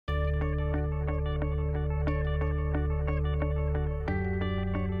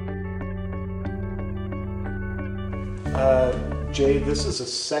Jay, this is a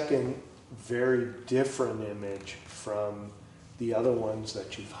second very different image from the other ones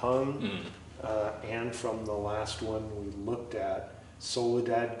that you've hung and from the last one we looked at,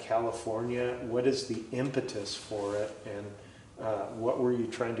 Soledad, California. What is the impetus for it, and what were you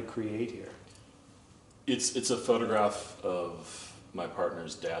trying to create here? It's a photograph of my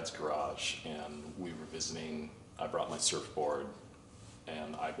partner's dad's garage, and we were visiting. I brought my surfboard,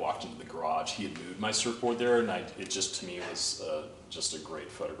 and I walked into the garage. He had moved my surfboard there, and it just, to me, was just a great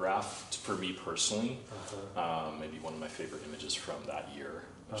photograph for me personally. Maybe one of my favorite images from that year,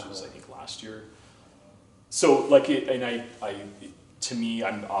 which was, I think, last year. So, like, to me,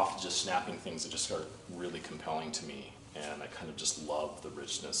 I'm often just snapping things that just are really compelling to me, and I kind of just love the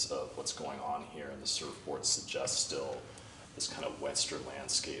richness of what's going on here. And the surfboard suggests still this kind of Western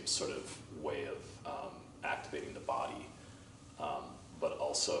landscape sort of way of activating the body. But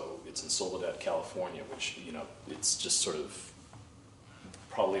also, it's in Soledad, California, which, you know, it's just sort of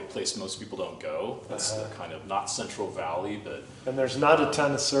probably a place most people don't go. It's kind of not Central Valley, but... And there's not a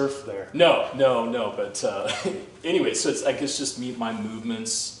ton of surf there. No, but anyway, so it's, I guess, just my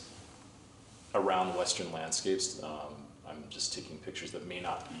movements around Western landscapes. I'm just taking pictures that may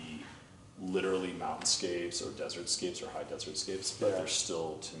not be literally mountainscapes or desertscapes or high desertscapes, but they're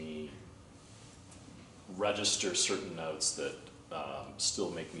still, to me, register certain notes that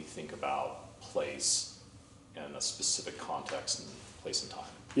still make me think about place and a specific context and place and time.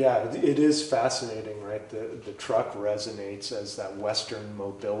 Yeah, it is fascinating, right? The truck resonates as that Western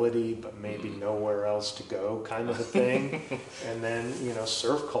mobility, but maybe nowhere else to go kind of a thing. And then, you know,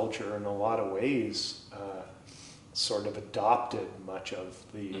 surf culture in a lot of ways sort of adopted much of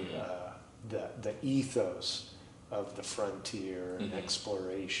the ethos of the frontier and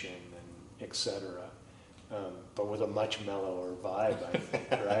exploration and et cetera. But with a much mellower vibe, I think,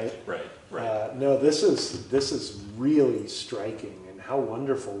 right? Right. No, this is really striking, and how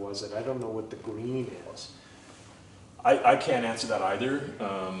wonderful was it? I don't know what the green is. I can't answer that either.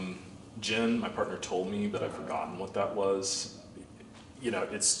 Jen, my partner, told me, but I've forgotten what that was. You know,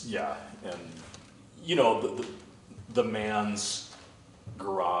 it's, and, you know, the man's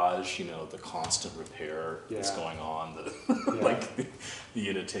garage, you know, the constant repair that's going on, like the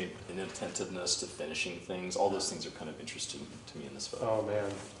inattentiveness to finishing things, all those things are kind of interesting to me in this photo. Oh man,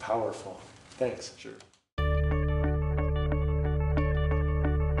 powerful. Thanks. Sure.